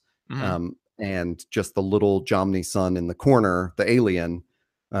stars, Mhm. and just the little Jomny sun in the corner, the alien,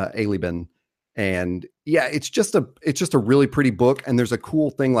 Alien. And yeah, it's just a really pretty book. And there's a cool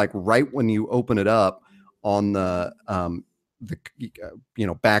thing, like right when you open it up on the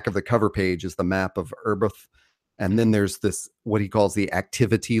back of the cover page is the map of Urbith, and then there's this what he calls the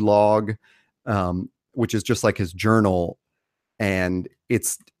activity log, which is just like his journal, and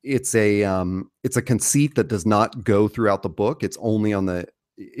it's a conceit that does not go throughout the book. It's only on the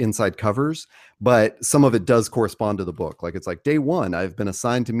inside covers, but some of it does correspond to the book. Like it's like day 1, I've been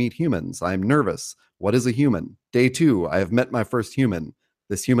assigned to meet humans. I'm nervous. What is a human? Day 2, I have met my first human.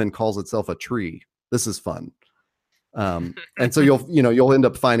 This human calls itself a tree. This is fun. And so you'll end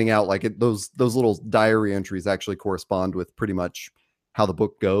up finding out like those little diary entries actually correspond with pretty much how the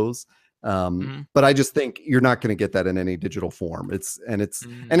book goes. Mhm. But I just think you're not going to get that in any digital form. It's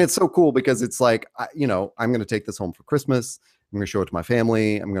Mhm. so cool because it's like I'm going to take this home for Christmas. I'm going to show it to my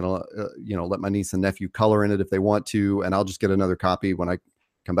family. I'm going to let my niece and nephew color in it if they want to, and I'll just get another copy when I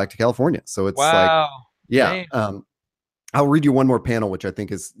come back to California. So it's like, Wow. yeah. Damn. I'll read you one more panel, which I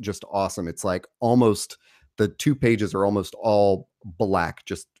think is just awesome. It's like almost the 2 pages are almost all black,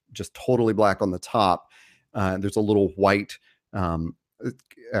 just totally black on the top. There's a little white,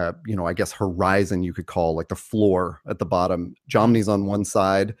 I guess horizon you could call, like the floor at the bottom. Mhm. Jomny's on one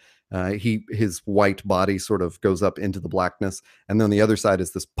side. His white body sort of goes up into the blackness, and then the other side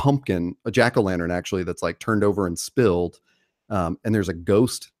is this pumpkin, a jack-o'-lantern actually, that's like turned over and spilled. And there's a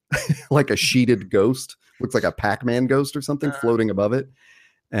ghost, like a sheeted ghost, looks like a Pac-Man ghost or something Uh, floating above it.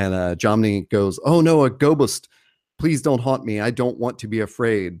 And Jomny goes, "Oh no, a ghost! Please don't haunt me. I don't want to be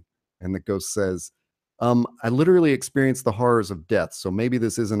afraid." And the ghost says, "I literally experienced the horrors of death, so maybe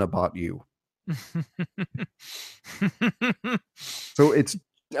this isn't about you." So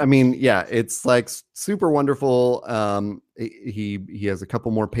I mean, yeah, it's like super wonderful. He has a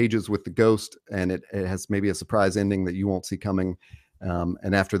couple more pages with the ghost, and it has maybe a surprise ending that you won't see coming.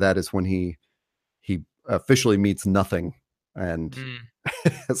 And after that is when he officially meets nothing and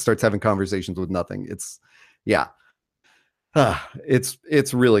Mm. starts having conversations with nothing. Yeah,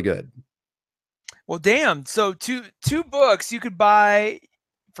 it's really good. Well, damn. So two books you could buy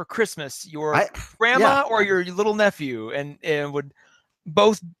for Christmas, your I Yeah, grandma or your little nephew, and would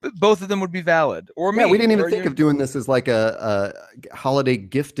both both of them would be valid, or yeah. We me, didn't even or think you. of doing this as like a holiday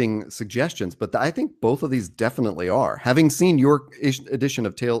gifting suggestions, but I think both of these definitely are. Having seen your edition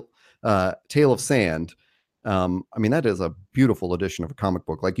of Tale of Sand, I mean that is a beautiful edition of a comic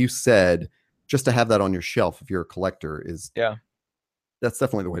book. Like you said, just to have that on your shelf if you're a collector is Yeah, that's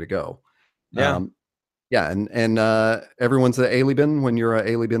definitely the way to go. yeah, Um, Yeah, and everyone's a Alien when you're a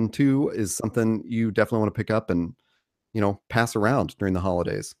Alien 2 is something you definitely want to pick up and pass around during the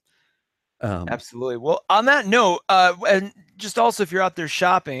holidays. Um, absolutely. Well, on that note, and just also if you're out there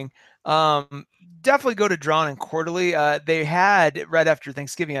shopping, um, definitely go to Drawn and Quarterly. They had right after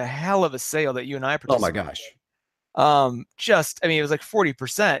Thanksgiving a hell of a sale that you and I oh my participated. gosh. Just I mean, it was like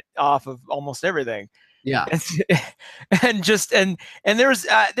 40% off of almost everything. Yeah. and and just and there's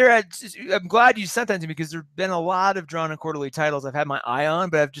there had I'm glad you sent that to me because there've been a lot of Drawn and Quarterly titles I've had my eye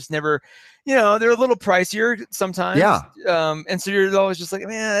on, but I've just never, they're a little pricier sometimes. Yeah. And so you're always just like,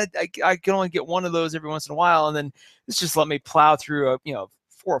 man, I can only get one of those every once in a while, and then it's just let me plow through 4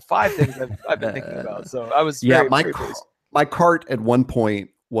 or 5 things I've been thinking about. So I was Yeah, very very pleased. my cart at one point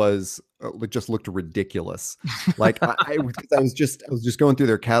was just looked ridiculous. Like I was just going through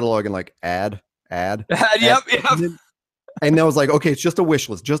their catalog and like add, Yep, yep. and I was like, okay, it's just a wish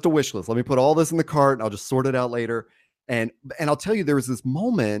list. Let me put all this in the cart and I'll just sort it out later. And I'll tell you, there was this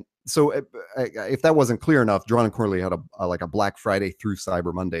moment. So if that wasn't clear enough, Drawn and Corley had like a Black Friday through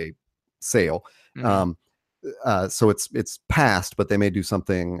Cyber Monday sale. Mhm. So it's past, but they may do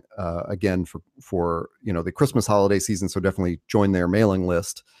something again for the Christmas holiday season. So definitely join their mailing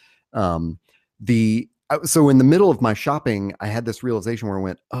list. So in the middle of my shopping, I had this realization where I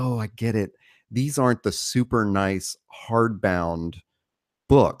went, oh, I get it. These aren't the super nice hardbound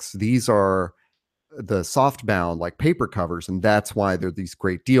books. These are the softbound like paper covers, and that's why they're these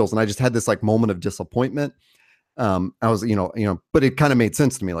great deals. And I just had this like moment of disappointment. I was, but it kind of made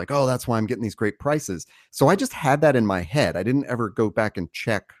sense to me, like, oh, that's why I'm getting these great prices. So I just had that in my head. I didn't ever go back and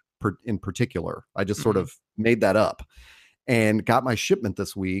check in particular. I just sort of made that up and got my shipment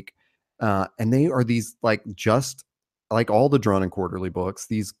this week. And they are these like just like all the Drawn and Quarterly books,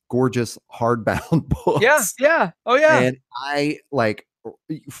 these gorgeous hardbound books. Yeah, yeah. Oh yeah. And I like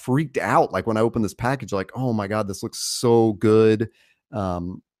freaked out like when I opened this package, like, oh my God, this looks so good.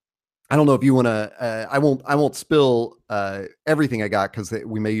 I don't know if you want to, I won't spill everything I got because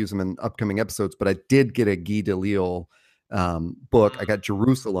we may use them in upcoming episodes, but I did get a Guy Delisle book. I got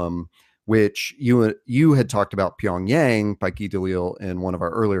Jerusalem, which you had talked about Pyongyang by Guy Delisle in one of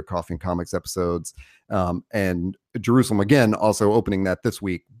our earlier Coffee and Comics episodes. And Jerusalem, again, also opening that this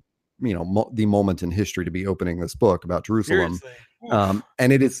week, the moment in history to be opening this book about Jerusalem.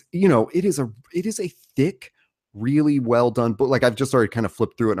 And it is a thick, really well done book. Like I've just already kind of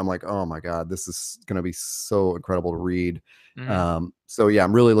flipped through it and I'm like, oh my God, this is going to be so incredible to read. So yeah,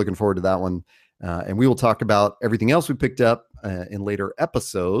 I'm really looking forward to that one. And we will talk about everything else we picked up in later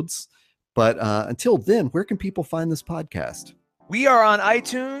episodes. But until then, where can people find this podcast? We are on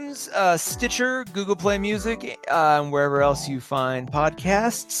iTunes, Stitcher, Google Play Music, and wherever else you find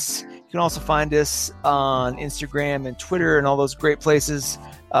podcasts. You can also find us on Instagram and Twitter and all those great places.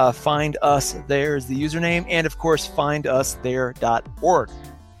 Find us there is the username. And of course, findusthere.org.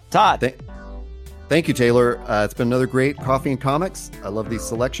 Todd. Thank you, Taylor. It's been another great Coffee and Comics. I love these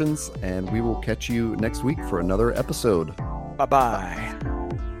selections, and we will catch you next week for another episode. Bye-bye.